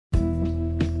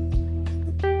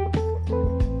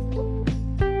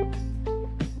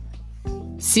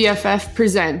CFF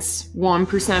presents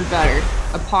 1% Better,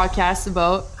 a podcast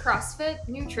about CrossFit,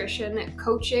 nutrition,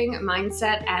 coaching,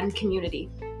 mindset, and community.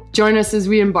 Join us as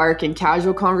we embark in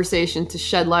casual conversation to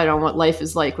shed light on what life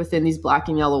is like within these black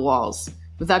and yellow walls.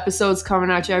 With episodes coming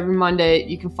at you every Monday,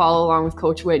 you can follow along with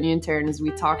Coach Whitney and Taryn as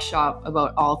we talk shop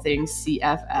about all things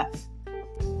CFF.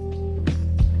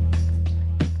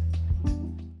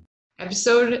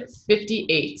 Episode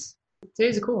 58.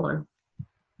 Today's a cool one.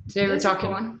 Today we're talking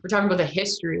about the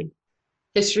history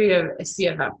of a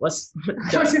CFF. Let's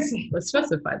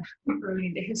specify that. Really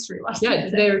need the history lesson. Yeah,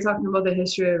 today we're talking about the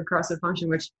history of CrossFit Function,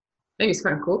 which I think is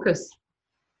kind of cool because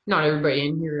not everybody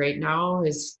in here right now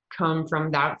has come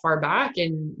from that far back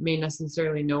and may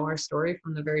necessarily know our story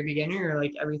from the very beginning or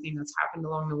like everything that's happened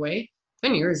along the way.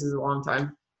 10 years is a long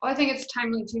time. Well, I think it's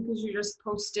timely too because you just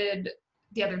posted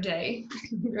the other day.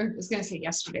 I was going to say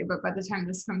yesterday, but by the time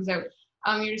this comes out,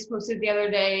 you just posted the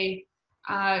other day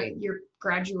your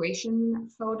graduation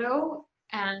photo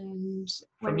and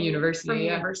from university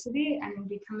and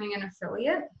becoming an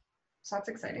affiliate. So that's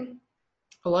exciting.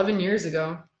 11 years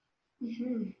ago.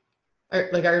 Mm-hmm. I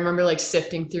remember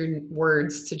sifting through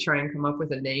words to try and come up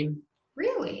with a name.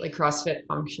 Really? Like CrossFit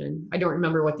Function. I don't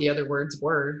remember what the other words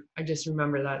were. I just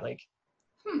remember that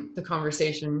the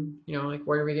conversation,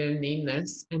 what are we going to name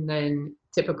this? And then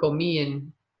typical me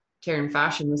and Taryn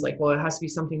fashion was like, well, it has to be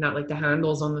something that the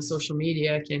handles on the social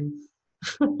media can.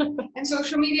 And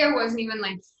social media wasn't even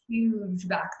huge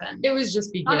back then. It was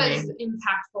just beginning. Not as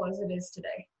impactful as it is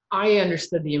today. I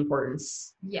understood the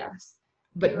importance. Yes.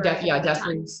 But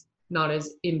definitely not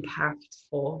as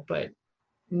impactful, but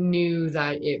knew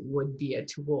that it would be a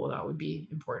tool that would be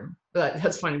important. But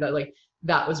that's funny that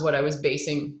that was what I was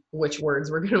basing which words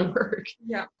were going to work.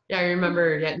 Yeah. Yeah, I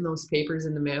remember getting those papers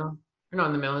in the mail. Or not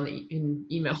in the mail, in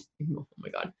email. Oh my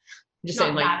God. I'm just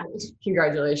saying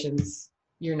congratulations.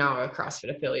 You're now a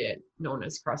CrossFit affiliate known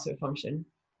as CrossFit Function.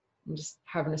 And just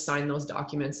having to sign those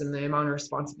documents and the amount of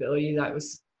responsibility that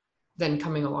was then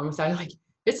coming along with that.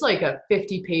 It's like a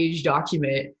 50-page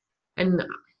document and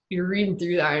you're reading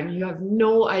through that and you have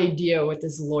no idea what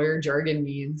this lawyer jargon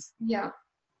means. Yeah.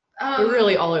 But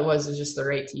really all it was just the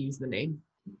right to use the name.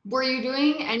 Were you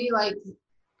doing any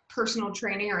personal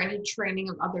training or any training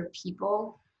of other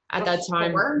people? At that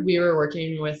time, we were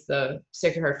working with the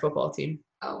Sacred Heart football team.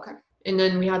 Oh, okay. And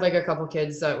then we had a couple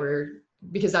kids that were,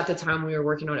 because at the time we were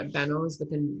working out at Benno's, but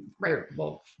then,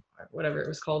 whatever it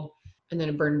was called, and then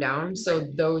it burned down. So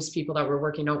those people that were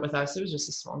working out with us, it was just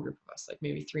a small group of us,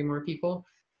 maybe 3 more people,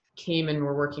 came and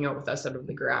were working out with us out of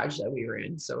the garage that we were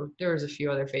in. So there was a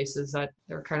few other faces that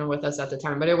were kind of with us at the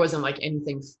time, but it wasn't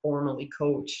anything formally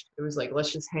coached. It was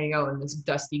let's just hang out in this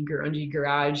dusty, grungy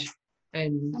garage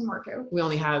and work out. We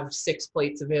only have 6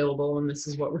 plates available and this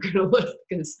is what we're going to lift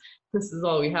because this is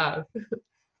all we have.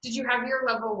 Did you have your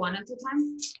level 1 at the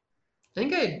time? I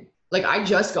think I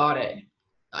just got it.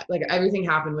 Everything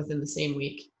happened within the same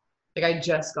week. I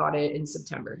just got it in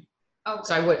September. Okay.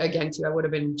 So I would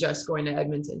have been just going to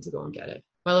Edmonton to go and get it.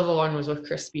 My level 1 was with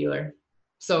Chris Spieler.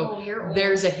 So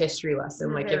there's a history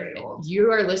lesson. If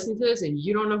you are listening to this and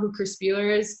you don't know who Chris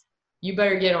Spieler is, you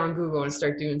better get on Google and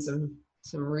start doing some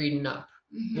reading up.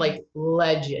 Mm-hmm.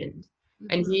 Legend.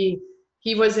 Mm-hmm. And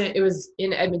it was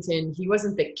in Edmonton. He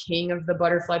wasn't the king of the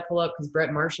butterfly pull-up because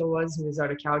Brett Marshall was, who was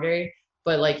out of Calgary,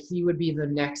 but he would be the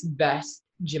next best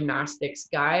gymnastics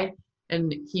guy.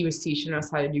 And he was teaching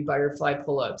us how to do butterfly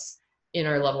pull-ups in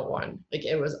our level 1.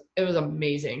 It was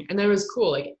amazing. And then it was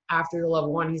cool. After the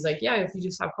level 1, he's yeah, if you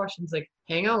just have questions,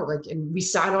 hang out. And we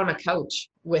sat on a couch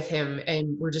with him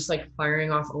and we're just firing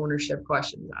off ownership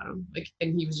questions at him.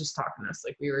 And he was just talking to us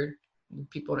we were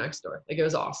people next door. It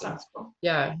was awesome. That's cool.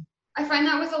 Yeah. I find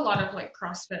that with a lot of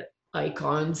CrossFit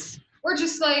icons. Or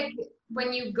just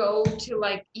when you go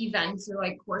to events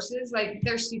or courses,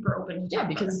 they're super open to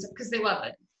because they love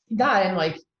it. That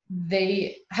and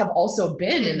they have also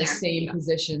been in the same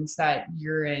positions that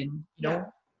you're in, you know?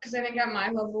 Because I think at my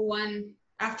level 1,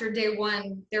 after day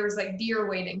 1, there was beer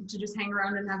waiting to just hang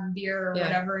around and have a beer or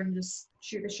whatever and just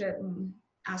shoot the shit and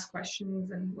ask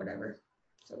questions and whatever.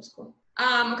 So it was cool.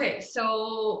 Okay,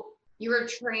 so you were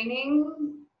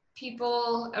training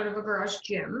people out of a garage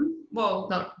gym. Well,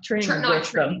 not training with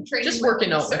them. Just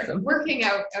working out with them. Working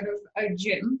out of a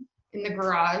gym in the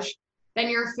garage. Then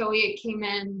your affiliate came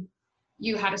in.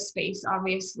 You had a space,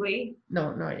 obviously.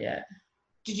 No, not yet.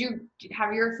 Did you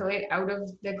have your affiliate out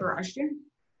of the garage gym?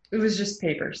 It was just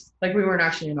papers. We weren't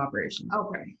actually in operation.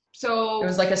 Okay. So it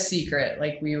was a secret.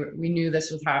 We knew this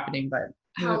was happening, but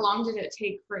how long did it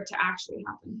take for it to actually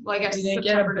happen? Well, I guess we didn't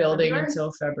get a building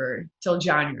until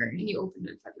January. And you opened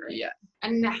in February. Yeah.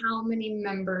 And how many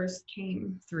members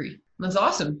came? 3. That's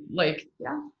awesome. Like,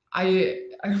 yeah, I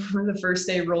remember the first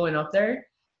day rolling up there,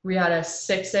 we had a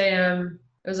 6 a.m.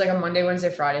 It was like a Monday, Wednesday,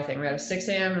 Friday thing. We had a 6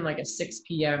 a.m. and like a 6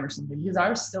 p.m. or something because I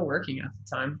was still working at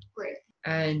the time. Great.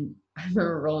 And I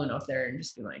remember rolling up there and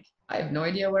just being like, I have no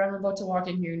idea what I'm about to walk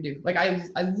in here and do. Like, I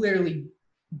literally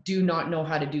do not know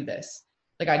how to do this.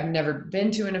 Like, I'd never been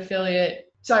to an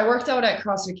affiliate. So I worked out at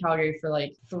CrossFit Calgary for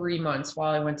like 3 months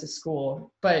while I went to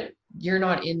school, but you're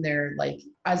not in there like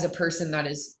as a person that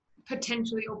is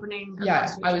potentially opening.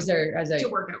 Yeah, I was there as a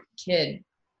kid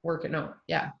working out.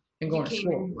 Yeah. And going to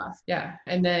school. Yeah.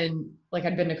 And then like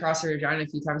I'd been to CrossFit Regina a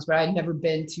few times, but I'd never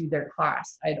been to their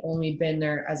class. I'd only been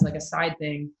there as like a side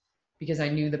thing because I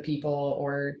knew the people,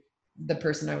 or the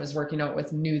person I was working out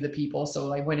with knew the people.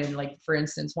 So I went in, like, for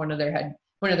instance, one of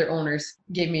their owners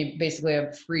gave me basically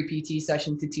a free PT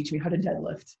session to teach me how to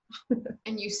deadlift.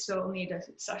 And you still need a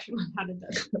session on how to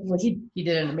deadlift. Well, he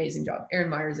did an amazing job. Aaron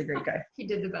Meyer is a great guy. He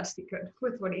did the best he could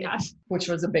with what he had. Which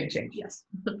was a big change. Yes.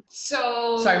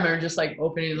 So I remember just like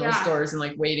opening those doors and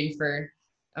like waiting for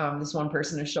this one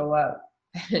person to show up.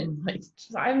 And like,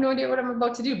 I have no idea what I'm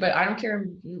about to do, but I don't care.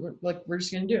 Like, we're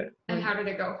just going to do it. And how did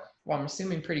it go? Well, I'm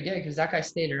assuming pretty good because that guy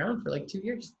stayed around for like 2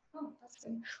 years. Oh, that's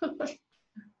good.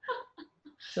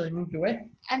 So he moved away.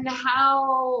 And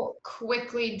how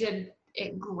quickly did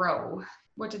it grow?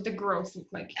 What did the growth look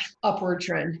like? Upward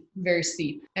trend, very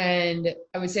steep. And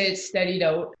I would say it steadied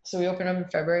out. So we opened up in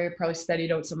February, probably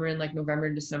steadied out somewhere in like November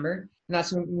and December. And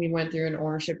that's when we went through an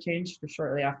ownership change for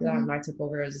shortly after that. And I took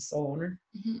over as a sole owner.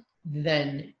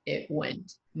 Then it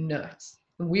went nuts.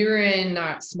 We were in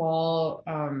that small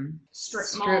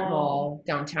strip mall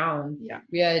downtown. Yeah.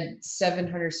 We had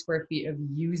 700 square feet of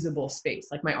usable space.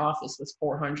 Like, my office was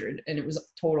 400 and it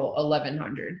was total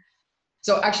 1,100.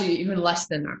 So actually even less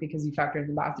than that because you factor in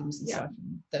the bathrooms and stuff,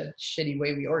 the shitty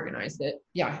way we organized it.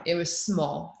 Yeah, it was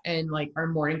small. And like our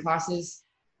morning classes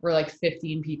were like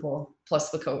 15 people plus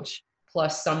the coach.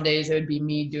 Plus some days it would be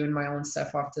me doing my own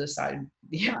stuff off to the side.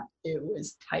 Yeah, it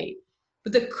was tight.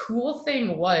 But the cool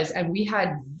thing was, and we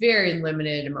had very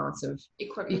limited amounts of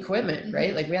equipment,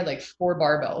 right? Like we had like 4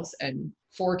 barbells and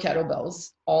 4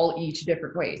 kettlebells, all each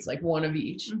different weights, like one of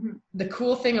each. The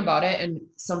cool thing about it, and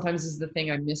sometimes is the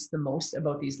thing I miss the most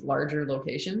about these larger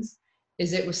locations,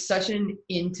 is it was such an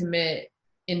intimate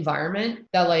environment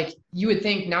that like you would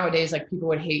think nowadays like people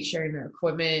would hate sharing their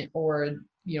equipment, or,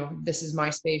 you know, this is my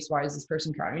space, why is this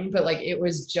person crowding? But like it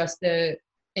was just an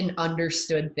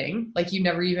understood thing. Like you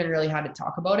never even really had to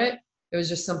talk about it. It was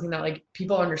just something that like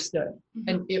people understood.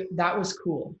 And that was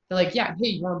cool. They're like, yeah, hey,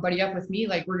 you want to buddy up with me?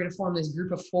 Like we're going to form this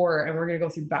group of 4 and we're going to go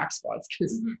through back squats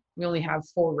because we only have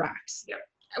 4 racks. Yeah.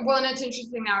 Well, and it's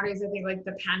interesting nowadays, I think like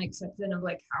the panic sets in of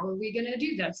like, how are we going to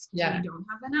do this? Yeah. We don't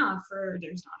have enough, or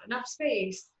there's not enough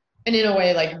space. And in a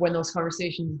way, like when those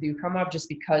conversations do come up, just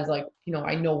because like, you know,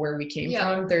 I know where we came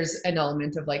from, there's an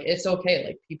element of like, it's okay.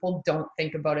 Like people don't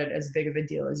think about it as big of a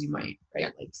deal as you might, right? Yeah.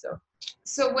 Like,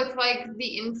 so with like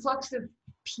the influx of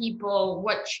people,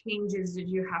 what changes did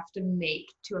you have to make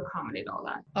to accommodate all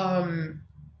that?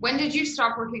 When did you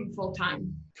stop working full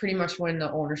time? Pretty much when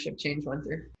the ownership change went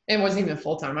through. It wasn't even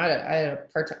full time. I had a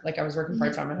part time, like I was working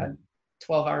part time. I had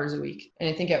 12 hours a week. And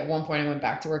I think at one point I went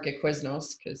back to work at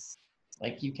Quiznos because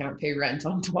like you can't pay rent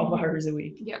on 12 hours a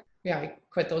week. Yeah, I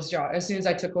quit those jobs. As soon as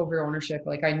I took over ownership,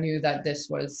 like I knew that this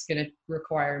was going to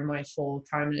require my full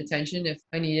time and attention if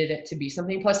I needed it to be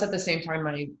something. Plus at the same time,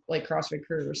 my like CrossFit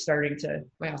career was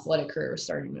my athletic career was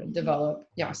starting to develop.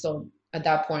 Yeah, so at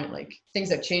that point, like things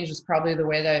that changed was probably the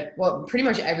way that, well, pretty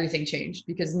much everything changed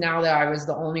because now that I was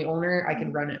the only owner, I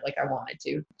could run it like I wanted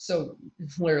to. So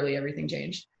literally everything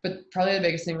changed. But probably the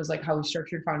biggest thing was like how we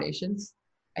structured foundations.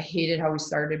 I hated how we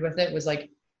started with it. It was like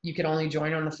you could only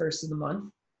join on the first of the month.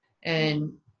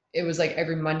 And it was like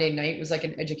every Monday night was like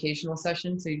an educational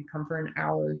session. So you'd come for an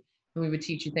hour and we would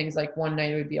teach you things like one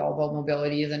night it would be all about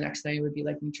mobility. The next night would be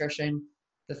like nutrition.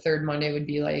 The third Monday would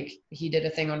be like, he did a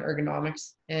thing on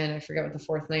ergonomics and I forget what the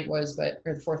fourth night was,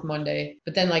 or the fourth Monday.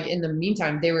 But then like in the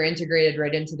meantime, they were integrated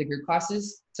right into the group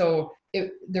classes. So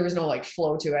there was no like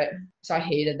flow to it. So I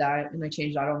hated that. And I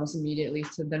changed that almost immediately.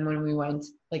 So then when we went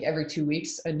like every 2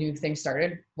 weeks, a new thing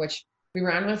started, which we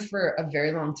ran with for a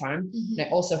very long time. And I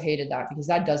also hated that because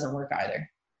that doesn't work either.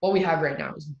 What we have right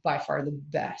now is by far the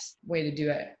best way to do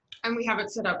it. And we have it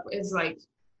set up is like,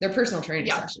 they're personal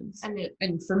training sessions.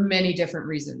 And for many different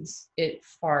reasons,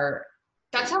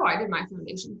 that's how I did my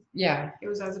foundation. Yeah. It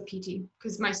was as a PT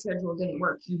because my schedule didn't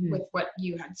work with what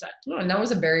you had set. Oh, and that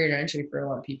was a barrier to entry for a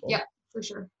lot of people. Yeah, for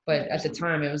sure. But at the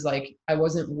time it was like, I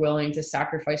wasn't willing to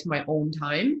sacrifice my own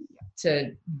time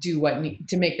to do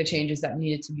to make the changes that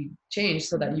needed to be changed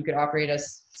so that you could operate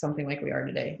as something like we are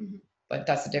today. But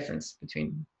that's the difference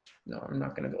between, no, I'm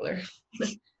not going to go there.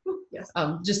 Yes.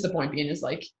 Just the point being is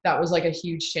like, that was like a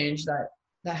huge change that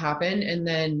happened. And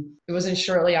then it wasn't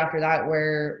shortly after that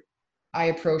where I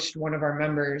approached one of our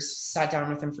members, sat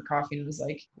down with him for coffee and was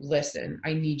like, listen,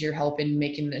 I need your help in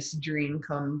making this dream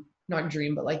not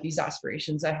dream, but like these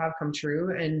aspirations I have come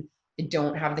true. And I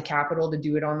don't have the capital to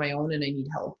do it on my own and I need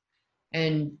help.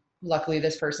 And luckily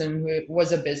this person who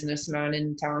was a businessman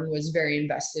in town was very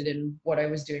invested in what I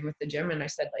was doing with the gym. And I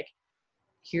said, like,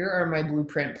 here are my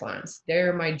blueprint plans.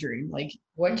 They're my dream. Like,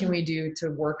 what can we do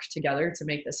to work together to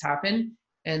make this happen?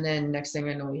 And then next thing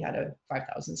I know, we had a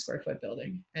 5,000 square foot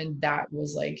building. And that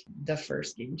was like the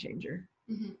first game changer,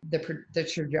 the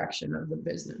trajectory of the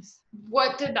business.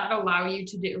 What did that allow you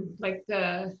to do? Like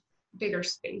the bigger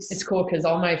space? It's cool because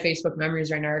all my Facebook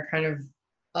memories right now are kind of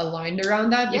aligned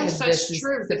around that, because this is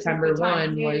true. September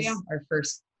 1 was our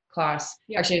first class.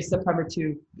 Actually, it's September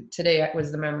 2. Today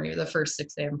was the memory of the first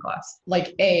 6 a.m. class.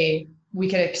 Like, we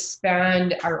could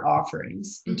expand our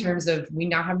offerings in terms of, we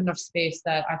now have enough space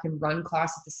that I can run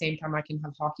class at the same time. I can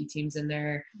have hockey teams in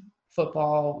there,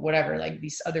 football, whatever, like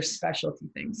these other specialty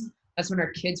things. That's when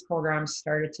our kids programs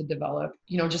started to develop.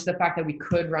 You know, just the fact that we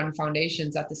could run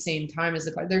foundations at the same time as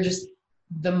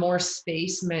the more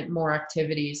space meant more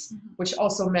activities, which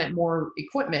also meant more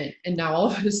equipment. And now all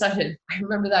of a sudden, I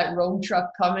remember that road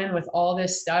truck coming with all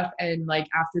this stuff. And like,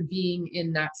 after being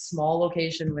in that small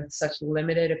location with such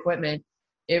limited equipment,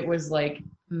 it was like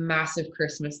massive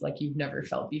Christmas like you've never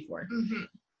felt before.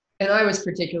 And I was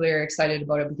particularly excited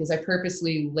about it because I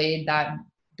purposely laid that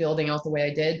building out the way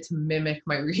I did to mimic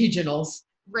my regionals.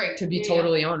 Right. To be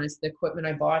totally honest, the equipment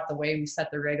I bought, the way we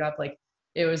set the rig up, like,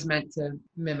 it was meant to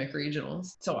mimic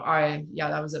regionals. So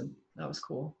that was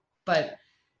cool. But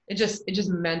it just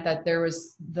meant that there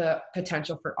was the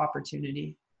potential for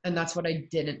opportunity. And that's what I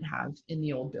didn't have in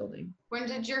the old building. When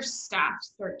did your staff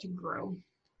start to grow?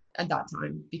 At that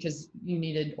time, because you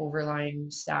needed overlying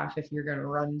staff if you're going to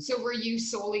run. So were you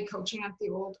solely coaching at the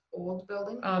old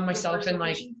building? Myself and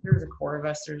like, there was a core of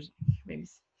us, there's maybe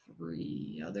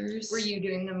 3 others. Were you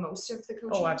doing the most of the coaching?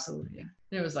 Oh, absolutely.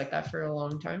 Yeah. It was like that for a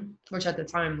long time, which at the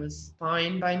time was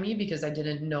fine by me because I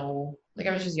didn't know, like,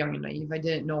 I was just young and naive. I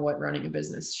didn't know what running a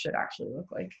business should actually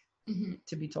look like,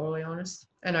 to be totally honest.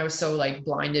 And I was so like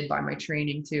blinded by my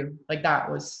training too. Like, that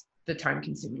was the time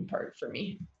consuming part for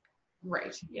me.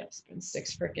 Right. Yeah. Spend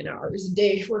 6 freaking hours a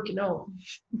day working out.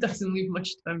 Doesn't leave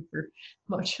much time for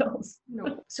much else.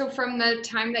 No. So from the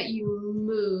time that you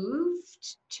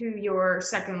moved to your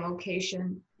second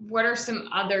location, what are some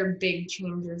other big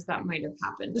changes that might have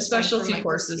happened? The specialty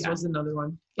courses was another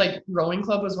one. Like, rowing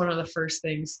club was one of the first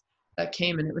things that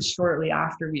came, and it was shortly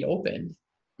after we opened.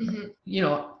 You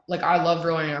know, like, I love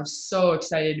rowing. I was so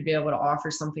excited to be able to offer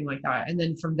something like that. And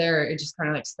then from there, it just kind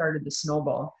of like started to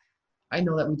snowball. I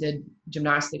know that we did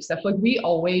gymnastics stuff. Like, we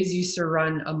always used to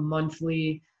run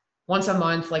once a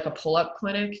month, like a pull-up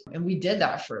clinic. And we did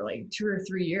that for like 2 or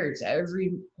 3 years,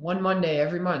 every one Monday,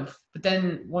 every month. But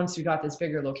then once we got this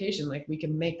bigger location, like, we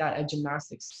could make that a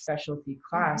gymnastics specialty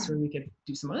class where we could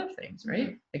do some other things,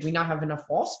 right? Like, we now have enough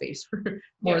wall space for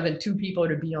more than 2 people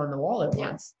to be on the wall at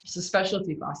once. So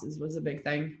specialty classes was a big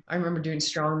thing. I remember doing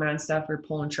strongman stuff or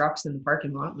pulling trucks in the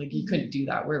parking lot. Like, you couldn't do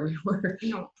that where we were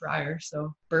prior.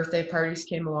 So birthday parties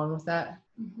came along with that.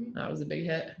 That was a big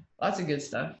hit. Lots of good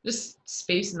stuff. Just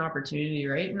space and opportunity,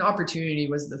 right? And opportunity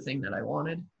was the thing that I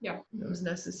wanted. Yeah. It was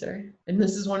necessary. And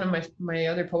this is one of my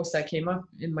other posts that came up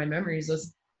in my memories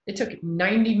was, it took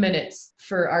 90 minutes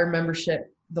for our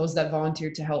membership, those that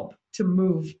volunteered to help, to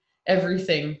move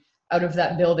everything out of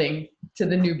that building to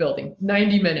the new building.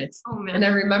 90 minutes. Oh, man. And I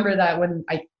remember that when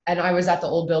I was at the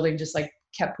old building, just like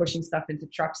kept pushing stuff into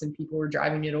trucks and people were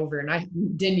driving it over, and I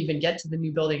didn't even get to the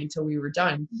new building until we were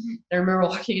done. I remember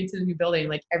walking into the new building,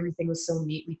 like, everything was so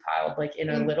neatly piled, like in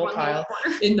a little pile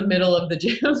in the middle of the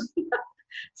gym.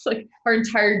 It's like our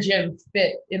entire gym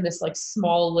fit in this like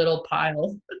small little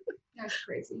pile. That's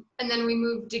crazy. And then we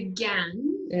moved again.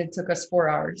 And it took us 4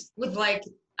 hours. With like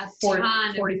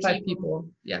 45 people.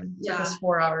 Yeah. It took us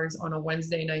 4 hours on a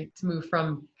Wednesday night to move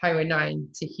from Highway 9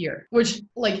 to here, which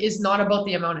like is not about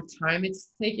the amount of time it's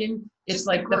taken. It's just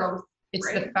like the growth,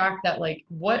 the fact that like,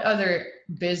 what other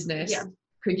business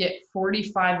could get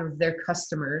 45 of their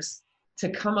customers to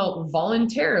come out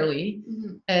voluntarily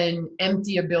and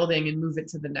empty a building and move it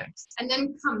to the next. And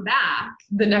then come back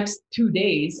the next 2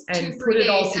 days and put it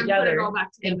all together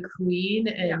and clean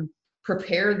and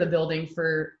prepare the building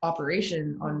for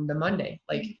operation on the Monday.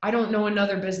 Like, I don't know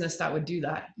another business that would do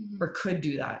that or could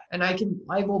do that. And I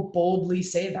will boldly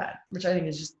say that, which I think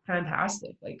is just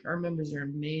fantastic. Like, our members are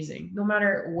amazing. No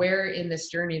matter where in this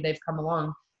journey they've come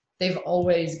along, they've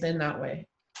always been that way.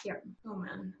 Yeah. Oh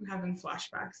man, I'm having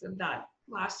flashbacks of that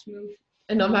last move.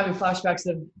 And I'm having flashbacks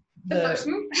of the first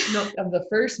move. No, of the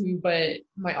first move, but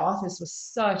my office was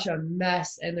such a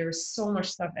mess and there was so much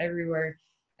stuff everywhere.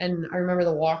 And I remember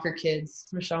the Walker kids,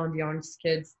 Michelle and Dion's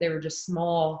kids, they were just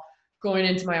small, going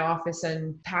into my office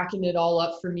and packing it all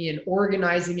up for me and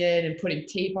organizing it and putting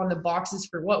tape on the boxes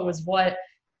for what was what.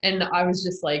 And I was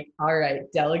just like, all right,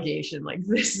 delegation, like,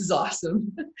 this is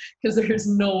awesome. Because there's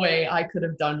no way I could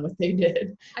have done what they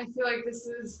did. I feel like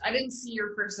I didn't see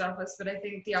your first office, but I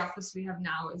think the office we have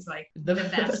now is like the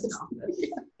best office. Yeah.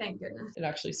 Thank goodness. It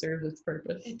actually serves its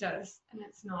purpose. It does. And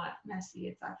it's not messy.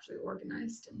 It's actually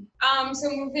organized. And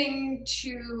so moving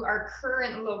to our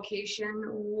current location,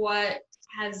 what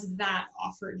has that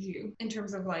offered you in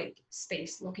terms of like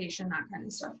space, location, that kind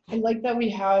of stuff? I like that we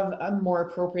have a more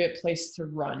appropriate place to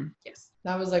run. Yes.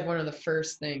 That was like one of the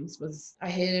first things. Was I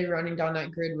hated running down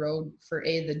that grid road for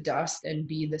A, the dust, and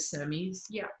B, the semis.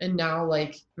 Yeah. And now,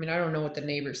 like, I mean, I don't know what the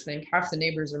neighbors think. Half the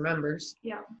neighbors are members.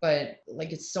 Yeah. But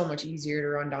like, it's so much easier to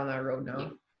run down that road now. Yeah.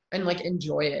 And like,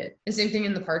 enjoy it. And same thing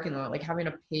in the parking lot. Like, having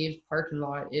a paved parking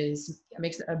lot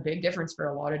makes a big difference for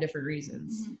a lot of different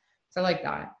reasons. Mm-hmm. So I like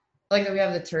that. I like that we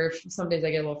have the turf. Some days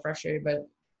I get a little frustrated, but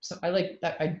so I like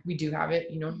that we do have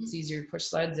it. You know, mm-hmm. It's easier to push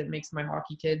sleds. It makes my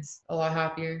hockey kids a lot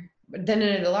happier. But then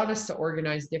it allowed us to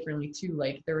organize differently too.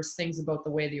 Like, there was things about the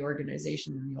way the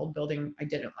organization in the old building I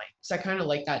didn't like. So I kind of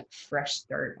like that fresh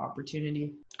start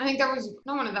opportunity. I think that was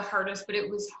not one of the hardest, but it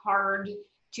was hard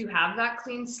to have that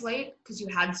clean slate because you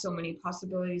had so many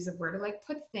possibilities of where to like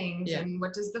put things and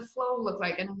what does the flow look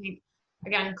like. And I think,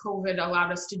 again, COVID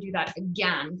allowed us to do that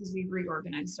again because we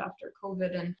reorganized after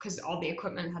COVID and because all the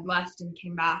equipment had left and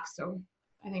came back. So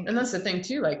I think. And that's the thing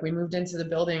too. Like, we moved into the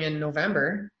building in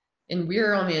November and we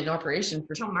were only in operation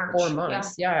for March, 4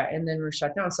 months. Yeah. And then we're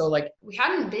shut down. So like. We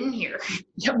hadn't been here.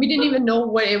 Yeah. We didn't even know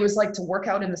what it was like to work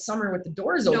out in the summer with the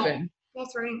doors open.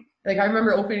 That's right. Like, I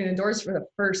remember opening the doors for the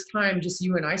first time, just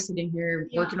you and I sitting here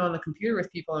working on the computer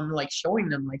with people and like showing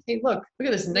them like, hey, look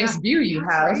at this nice view you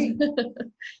have right.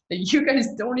 that you guys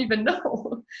don't even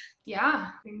know.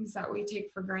 Yeah, things that we take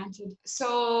for granted.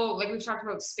 So like we've talked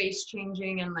about space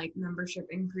changing and like membership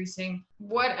increasing.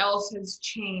 What else has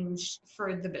changed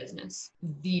for the business?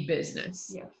 The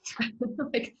business. Yeah.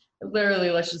 Like, literally,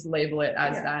 let's just label it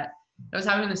as that. I was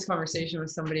having this conversation with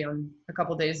somebody a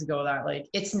couple days ago that like,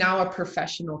 it's now a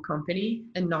professional company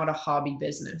and not a hobby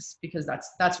business, because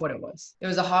that's what it was. It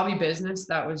was a hobby business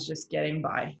that was just getting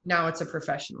by. Now it's a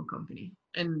professional company,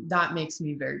 and that makes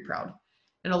me very proud.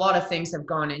 And a lot of things have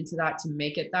gone into that to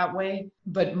make it that way.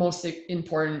 But most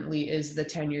importantly is the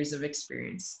 10 years of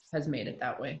experience has made it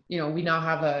that way. You know, we now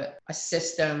have a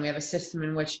system. We have a system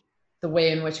in which the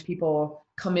way in which people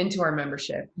come into our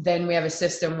membership. Then we have a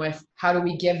system with how do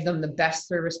we give them the best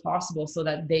service possible so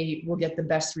that they will get the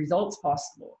best results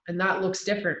possible. And that looks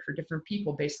different for different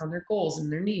people based on their goals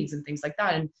and their needs and things like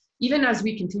that. And even as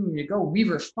we continue to go, we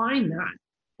refine that,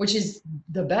 which is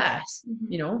the best.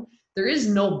 Mm-hmm. You know, there is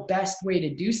no best way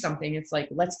to do something. It's like,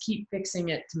 let's keep fixing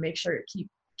it to make sure it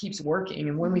keeps working.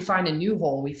 And when we find a new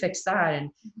hole, we fix that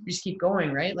and we just keep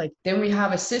going, right? Like, then we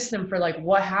have a system for like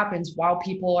what happens while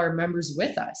people are members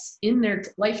with us in their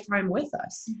lifetime with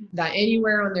us, that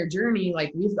anywhere on their journey,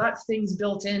 like, we've got things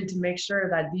built in to make sure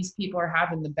that these people are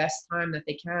having the best time that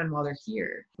they can while they're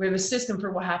here. We have a system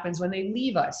for what happens when they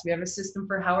leave us. We have a system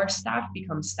for how our staff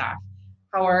becomes staff,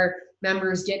 how our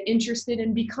members get interested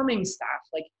in becoming staff.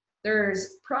 Like,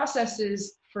 there's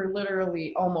processes for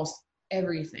literally almost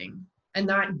everything. And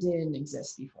that didn't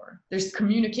exist before. There's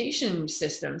communication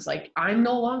systems. Like, I'm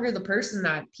no longer the person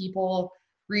that people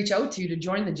reach out to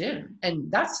join the gym. And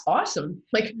that's awesome.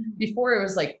 Like, before it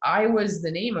was like, I was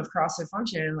the name of CrossFit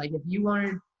Function. And like, if you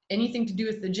wanted anything to do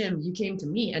with the gym, you came to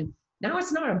me. And now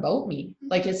it's not about me.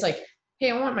 Like, it's like,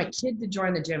 hey, I want my kid to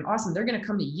join the gym. Awesome. They're going to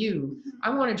come to you. I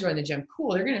want to join the gym.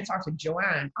 Cool. They're going to talk to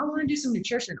Joanne. I want to do some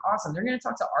nutrition. Awesome. They're going to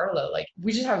talk to Arla. Like,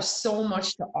 we just have so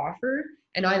much to offer.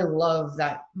 And I love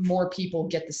that more people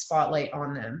get the spotlight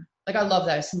on them. Like, I love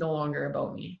that it's no longer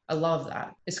about me. I love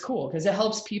that. It's cool because it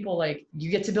helps people. Like,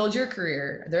 you get to build your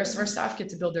career. The rest of our staff get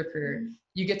to build their career.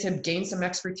 You get to gain some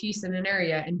expertise in an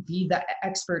area and be the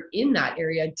expert in that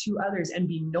area to others and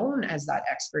be known as that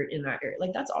expert in that area.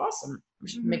 Like, that's awesome.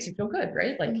 Which makes you feel good,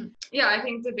 right? Like, yeah, I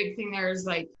think the big thing there is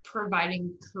like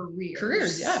providing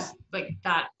careers. Yeah. Like,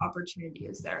 that opportunity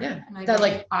is there. Yeah.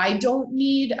 And I don't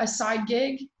need a side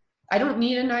gig. I don't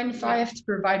need a 9 to 5 to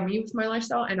provide me with my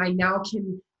lifestyle. And I now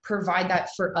can provide that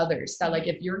for others, that like,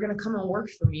 if you're going to come and work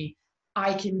for me,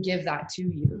 I can give that to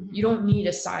you. You don't need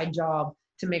a side job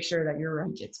to make sure that your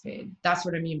rent gets paid. That's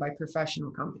what I mean by professional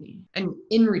company. And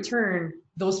in return,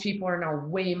 those people are now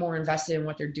way more invested in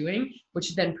what they're doing,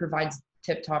 which then provides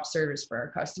tip-top service for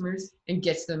our customers and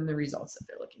gets them the results that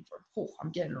they're looking for. Oh, I'm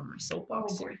getting on my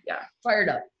soapbox here. Yeah, fired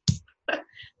up.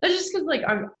 That's just because like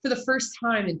I'm, for the first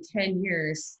time in 10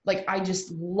 years, like I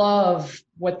just love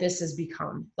what this has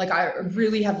become. Like I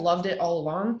really have loved it all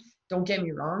along. Don't get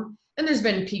me wrong. And there's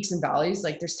been peaks and valleys.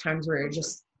 Like there's times where I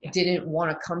just didn't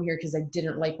want to come here because I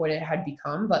didn't like what it had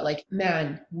become. But like,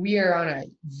 man, we are on a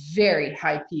very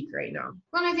high peak right now.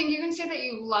 Well, and I think you can say that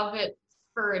you love it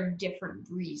for a different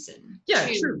reason. Yeah,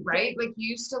 too, true. Right? Like you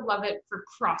used to love it for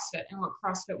CrossFit and what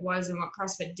CrossFit was and what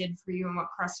CrossFit did for you and what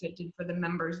CrossFit did for the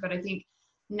members. But I think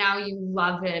now you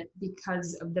love it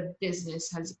because of the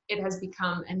business it has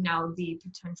become, and now the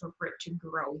potential for it to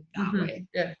grow that way.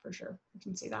 Yeah, for sure. I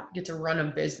can see that. Get to run a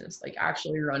business, like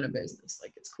actually run a business.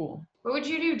 Like it's cool. What would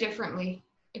you do differently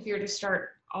if you were to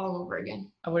start all over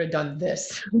again? I would have done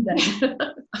this.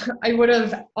 I would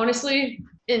have, honestly,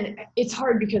 and it's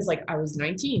hard because like I was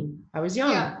 19, I was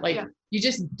young. You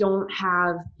just don't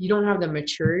have the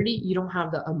maturity. You don't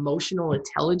have the emotional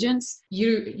intelligence.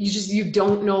 You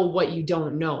don't know what you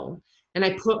don't know. And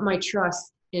I put my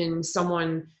trust in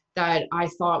someone that I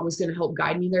thought was going to help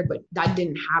guide me there, but that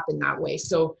didn't happen that way.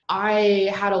 So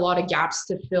I had a lot of gaps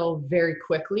to fill very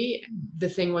quickly. The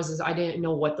thing was I didn't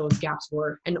know what those gaps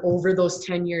were. And over those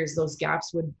 10 years, those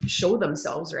gaps would show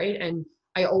themselves, right? And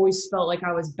I always felt like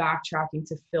I was backtracking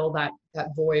to fill that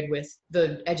void with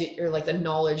the the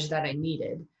knowledge that I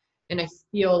needed. And I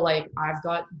feel like I've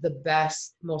got the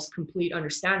best, most complete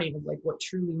understanding of like what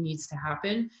truly needs to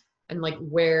happen and like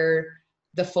where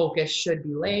the focus should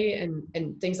be lay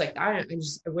and things like that. I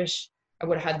wish I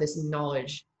would have had this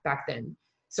knowledge back then.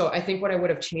 So I think what I would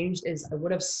have changed is I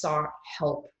would have sought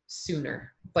help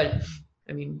sooner. But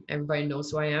I mean, everybody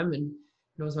knows who I am and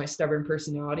knows my stubborn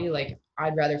personality. Like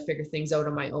I'd rather figure things out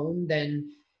on my own than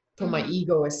put my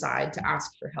ego aside to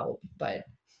ask for help. But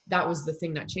that was the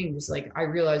thing that changed. Like I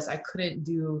realized I couldn't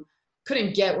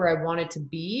get where I wanted to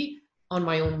be on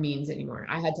my own means anymore.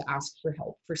 I had to ask for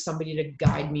help, for somebody to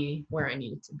guide me where I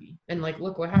needed to be. And like,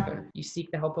 look what happened. You seek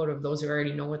the help out of those who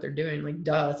already know what they're doing. Like,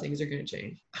 duh, things are going to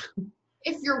change.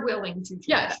 If you're willing to.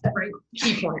 Yeah, right.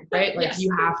 Key point, right? Like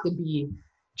you have to be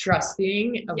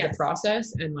trusting of the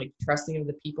process and like trusting of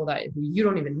the people who you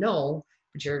don't even know,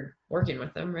 but you're working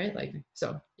with them, right? Like,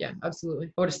 so yeah, absolutely.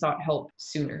 I would have sought help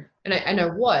sooner. And I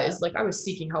was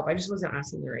seeking help. I just wasn't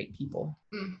asking the right people.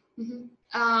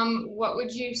 Mm-hmm. What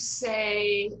would you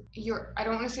say I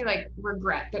don't want to say like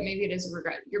regret, but maybe it is a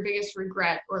regret, your biggest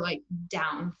regret or like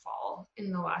downfall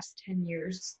in the last 10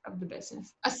 years of the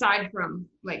business, aside from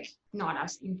like not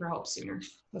asking for help sooner?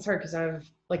 That's hard because I've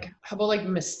how about like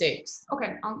mistakes?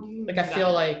 Okay. I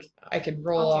feel like I could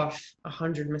roll off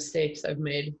 100 mistakes I've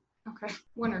made. Okay.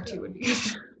 1 or 2 would be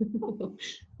good.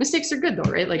 Mistakes are good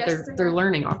though, right? Like they're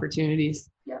learning opportunities.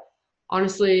 Yeah.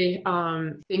 Honestly,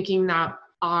 thinking that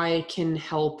I can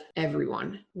help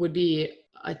everyone would be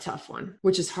a tough one,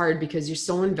 which is hard because you're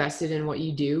so invested in what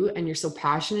you do and you're so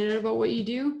passionate about what you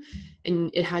do. And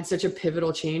it had such a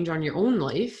pivotal change on your own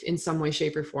life in some way,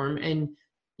 shape, or form. And,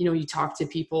 you talk to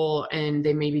people and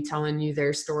they may be telling you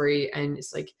their story and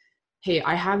it's like, hey,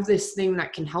 I have this thing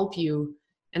that can help you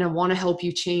and I want to help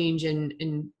you change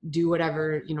and do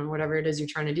whatever, whatever it is you're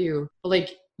trying to do. But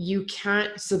like, you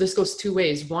can't, so this goes 2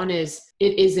 ways. One is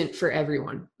it isn't for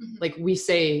everyone. Mm-hmm. Like we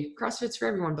say CrossFit's for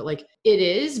everyone, but like it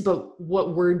is, but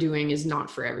what we're doing is not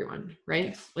for everyone,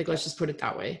 right? Like, let's just put it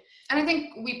that way. And I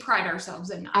think we pride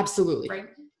ourselves in that. Absolutely. Right.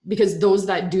 Because those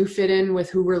that do fit in with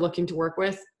who we're looking to work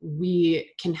with,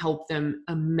 we can help them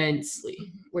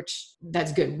immensely, which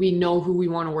that's good. We know who we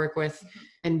want to work with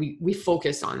and we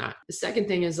focus on that. The second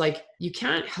thing is like, you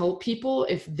can't help people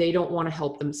if they don't want to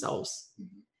help themselves.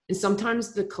 And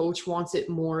sometimes the coach wants it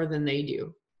more than they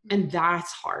do. And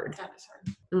that's hard. That is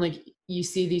hard. And like, you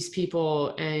see these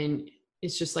people and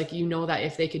it's just like, that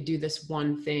if they could do this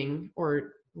one thing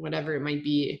or whatever it might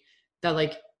be, that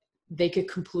like, they could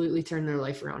completely turn their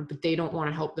life around, but they don't want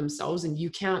to help themselves and you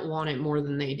can't want it more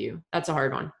than they do. That's a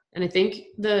hard one. And I think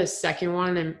the second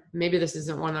one, and maybe this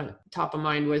isn't one on top of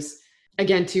mind, was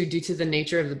again, too, due to the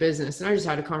nature of the business. And I just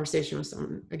had a conversation with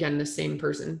someone, again, the same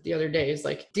person the other day, is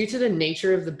like, due to the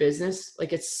nature of the business,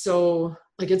 like it's a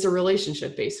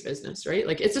relationship-based business, right?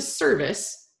 Like it's a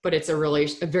service, but it's a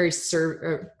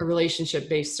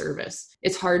relationship-based service.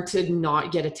 It's hard to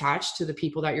not get attached to the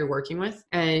people that you're working with.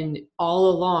 And all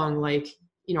along, like,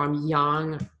 I'm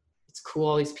young, it's cool.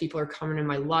 All these people are coming in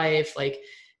my life. Like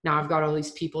now I've got all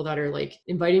these people that are like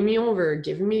inviting me over,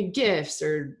 giving me gifts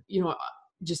or, you know,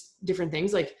 just different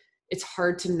things. Like it's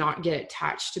hard to not get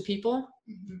attached to people.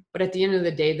 But at the end of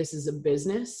the day, this is a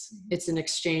business. It's an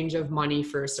exchange of money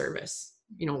for a service.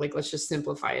 You know, like let's just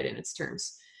simplify it in its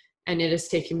terms. And it has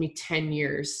taken me 10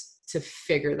 years to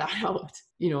figure that out,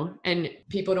 you know, and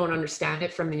people don't understand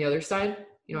it from the other side,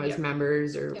 you know, as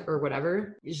members or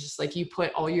whatever. It's just like you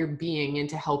put all your being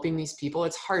into helping these people.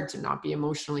 It's hard to not be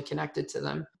emotionally connected to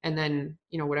them. And then,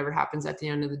 you know, whatever happens at the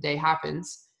end of the day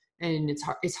happens. And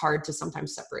it's hard to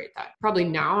sometimes separate that. Probably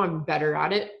now I'm better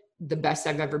at it, the best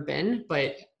I've ever been,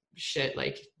 but shit,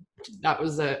 like that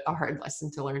was a hard lesson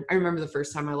to learn. I remember the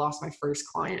first time I lost my first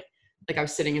client, like I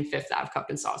was sitting in Fifth Ave Cup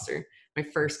and Saucer. My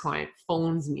first client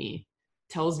phones me,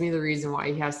 tells me the reason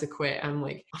why he has to quit. I'm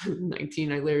like, I'm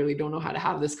 19. I literally don't know how to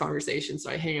have this conversation. So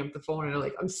I hang up the phone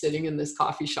and I'm sitting in this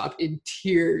coffee shop in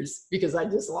tears because I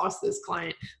just lost this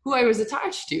client who I was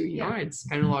attached to. You know, I'd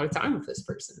spent a lot of time with this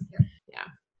person. Yeah.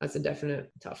 That's a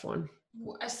definite tough one.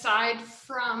 Aside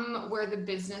from where the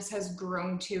business has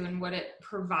grown to and what it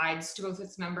provides to both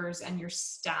its members and your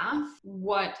staff,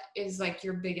 what is like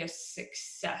your biggest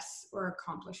success or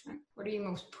accomplishment? What are you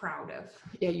most proud of?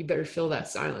 Yeah, you better fill that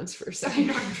silence for a second.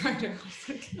 I'm trying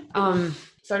to.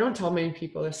 So I don't tell many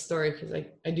people this story because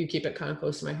I do keep it kind of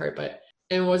close to my heart, but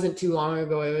it wasn't too long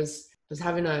ago. I was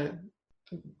having a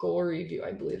goal review,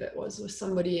 I believe it was, with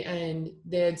somebody, and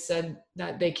they had said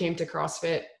that they came to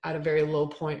CrossFit at a very low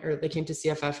point, or they came to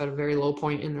CFF at a very low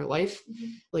point in their life,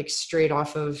 like straight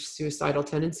off of suicidal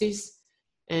tendencies,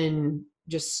 and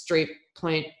just straight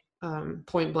point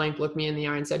blank looked me in the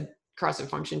eye and said, CrossFit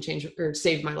Function changed or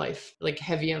saved my life, like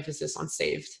heavy emphasis on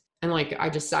saved. And like I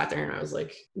just sat there and I was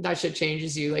like, that shit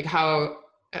changes you. Like how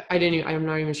I'm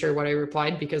not even sure what I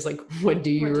replied, because like what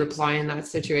do you reply in that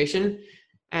situation?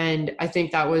 And I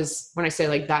think that was, when I say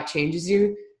like that changes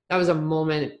you, that was a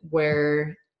moment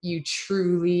where you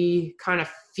truly kind of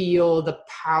feel the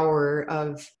power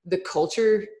of the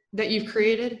culture that you've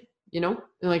created, you know?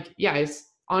 And like, yeah, it's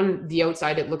on the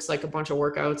outside, it looks like a bunch of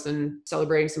workouts and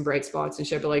celebrating some bright spots and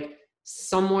shit, but like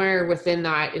somewhere within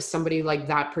that is somebody like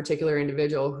that particular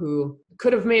individual who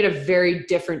could have made a very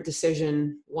different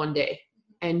decision one day.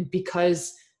 And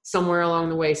because somewhere along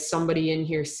the way, somebody in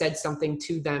here said something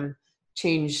to them,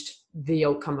 changed the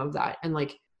outcome of that. And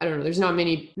like, I don't know, there's not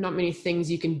many things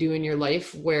you can do in your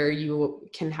life where you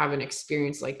can have an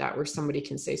experience like that, where somebody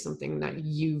can say something that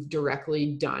you've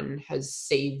directly done has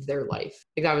saved their life.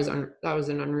 Like that was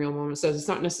an unreal moment. So it's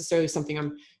not necessarily something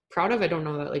I'm proud of. I don't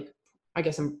know that, like, I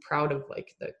guess I'm proud of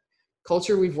like the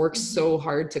culture we've worked so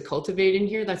hard to cultivate in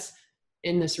here. That's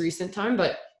in this recent time.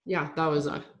 But yeah,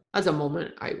 that's a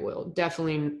moment I will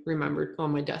definitely remember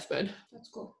on my deathbed. That's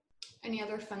cool. Any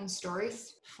other fun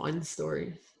stories? Fun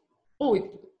stories.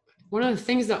 Oh, one of the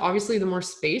things that obviously the more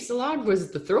space allowed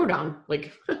was the throwdown.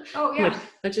 Like, oh yeah, like,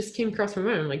 that just came across my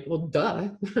mind. I'm like, well, duh.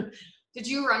 Did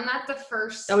you run that the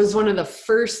first? That was one of the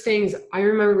first things. I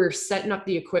remember we were setting up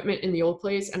the equipment in the old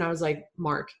place, and I was like,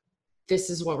 Mark,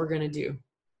 this is what we're gonna do.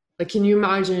 Like, can you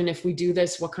imagine if we do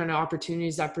this, what kind of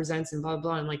opportunities that presents, and blah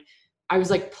blah. And like, I was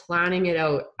like planning it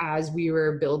out as we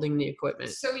were building the equipment.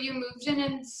 So you moved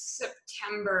in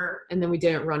September, and then we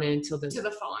didn't run it until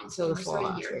the fall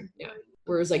after. Yeah,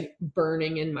 where it was like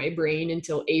burning in my brain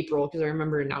until April, because I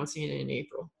remember announcing it in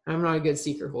April. I'm not a good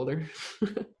secret holder. I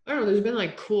don't know. There's been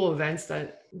like cool events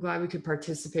that I'm glad we could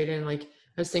participate in. Like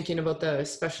I was thinking about the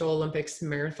Special Olympics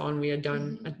marathon we had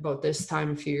done about this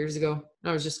time a few years ago. And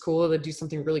it was just cool to do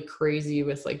something really crazy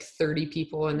with like 30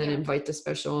 people and then invite the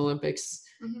Special Olympics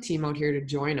team out here to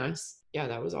join us. Yeah,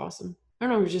 that was awesome. I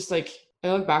don't know, it was just like,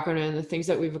 I look back on it and the things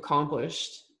that we've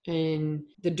accomplished and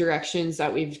the directions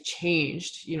that we've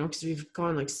changed, you know, because we've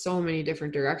gone like so many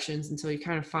different directions until you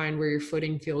kind of find where your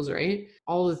footing feels right.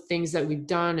 All the things that we've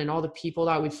done and all the people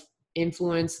that we've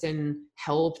influenced and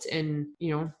helped and,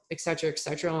 you know, et cetera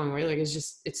along the way. Like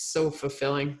it's so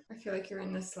fulfilling. I feel like you're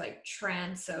in this like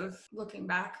trance of looking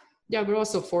back. Yeah, but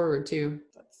also forward too.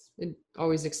 It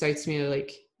always excites me.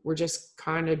 Like, we're just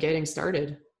kind of getting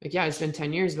started. Like, yeah, it's been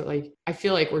 10 years, but like, I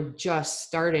feel like we're just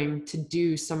starting to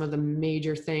do some of the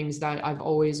major things that I've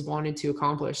always wanted to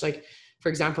accomplish. Like, for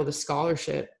example, the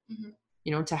scholarship,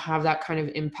 you know, to have that kind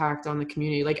of impact on the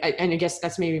community. Like, and I guess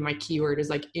that's maybe my keyword is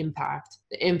like impact,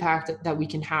 the impact that we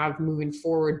can have moving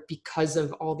forward because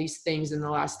of all these things in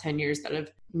the last 10 years that have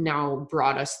now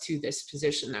brought us to this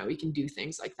position that we can do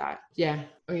things like that. Yeah.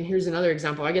 I mean, here's another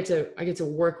example. I get to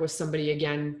work with somebody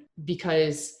again,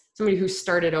 because somebody who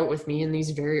started out with me in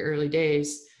these very early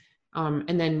days,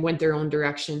 and then went their own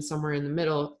direction somewhere in the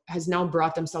middle, has now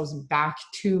brought themselves back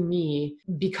to me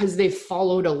because they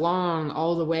followed along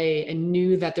all the way and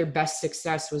knew that their best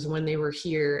success was when they were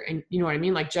here. And you know what I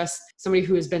mean? Like just somebody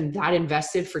who has been that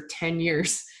invested for 10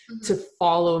 years to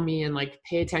follow me and like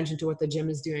pay attention to what the gym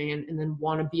is doing and then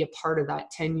want to be a part of that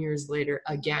 10 years later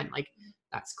again. Like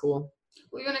that's cool.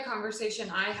 Well, even a conversation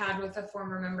I had with a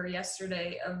former member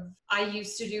yesterday of, I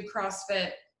used to do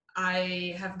CrossFit.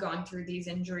 I have gone through these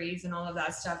injuries and all of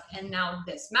that stuff. And now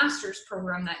this master's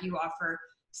program that you offer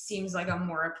seems like a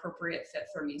more appropriate fit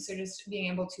for me. So just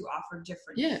being able to offer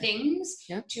different things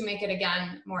to make it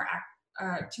again more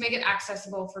to make it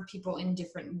accessible for people in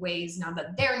different ways. Now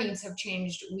that their needs have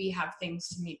changed, we have things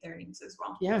to meet their needs as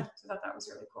well. Yeah. So I thought that was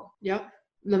really cool. Yep.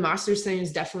 The master's thing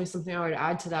is definitely something I would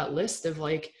add to that list of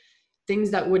like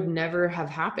things that would never have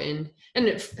happened.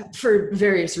 And for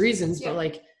various reasons, but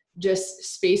like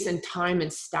just space and time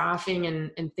and staffing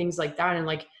and things like that. And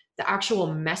like the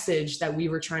actual message that we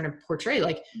were trying to portray,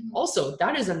 like also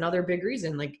that is another big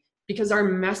reason, like, because our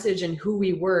message and who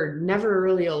we were never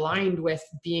really aligned with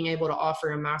being able to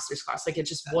offer a master's class. Like it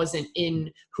just wasn't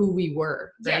in who we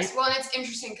were. Right? Yes. Well, and it's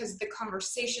interesting because the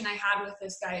conversation I had with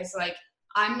this guy is like,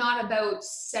 I'm not about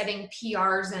setting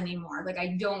PRs anymore. Like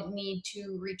I don't need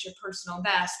to reach a personal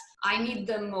best. I need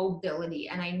the mobility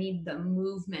and I need the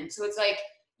movement. So it's like,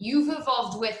 you've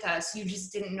evolved with us. You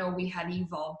just didn't know we had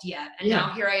evolved yet. And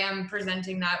now here I am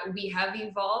presenting that we have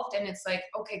evolved, and it's like,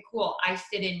 okay, cool. I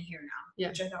fit in here now,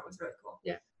 which I thought was really cool.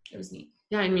 Yeah. It was neat.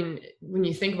 Yeah. I mean, when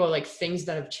you think about like things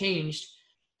that have changed,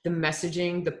 the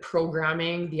messaging, the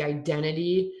programming, the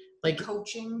identity, like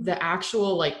coaching, the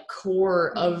actual like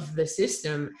core of the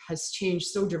system has changed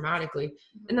so dramatically.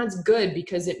 And that's good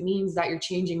because it means that you're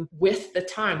changing with the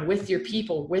time, with your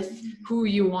people, with who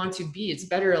you want to be. It's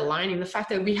better aligning. The fact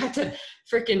that we had to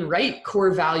freaking write core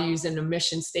values and a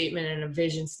mission statement and a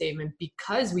vision statement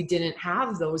because we didn't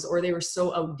have those or they were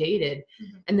so outdated,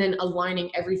 and then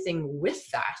aligning everything with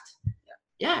that.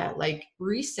 Yeah, like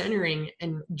recentering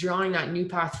and drawing that new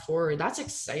path forward. That's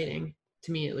exciting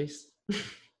to me, at least.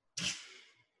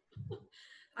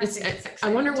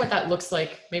 I wonder what that looks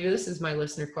like. Maybe this is my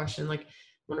listener question. Like, I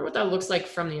wonder what that looks like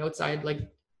from the outside. Like,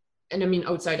 and I mean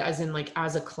outside as in like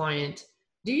as a client.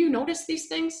 Do you notice these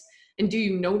things? And do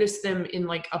you notice them in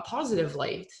like a positive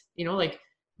light? You know, like,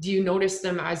 do you notice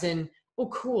them as in, oh,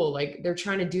 cool, like they're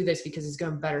trying to do this because it's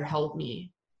going to better help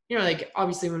me? You know, like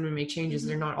obviously when we make changes,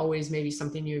 they're not always maybe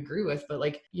something you agree with, but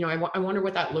like, you know, I wonder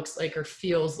what that looks like or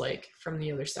feels like from the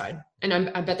other side. And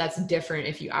I bet that's different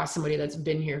if you ask somebody that's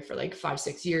been here for like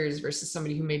 5-6 years versus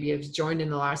somebody who maybe has joined in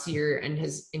the last year and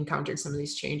has encountered some of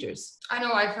these changes. I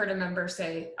know I've heard a member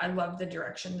say, I love the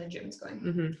direction the gym's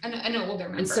going. And an older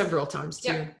member. And several times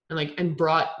too. And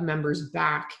brought members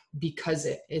back because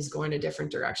it is going a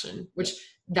different direction, which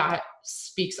that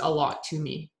speaks a lot to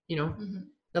me, you know?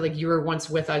 That like you were once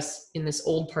with us in this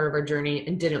old part of our journey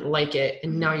and didn't like it.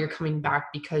 And now you're coming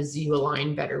back because you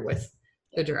align better with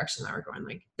the direction that we're going.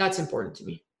 Like that's important to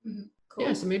me. Cool.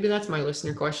 Yeah. So maybe that's my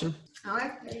listener question. All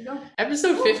right, there you go.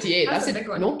 Episode 58. That's a big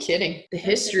one. No kidding. The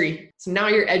history. So now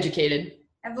you're educated.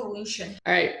 Evolution.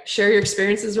 All right. Share your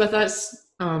experiences with us.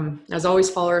 As always,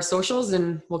 follow our socials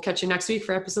and we'll catch you next week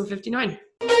for episode 59.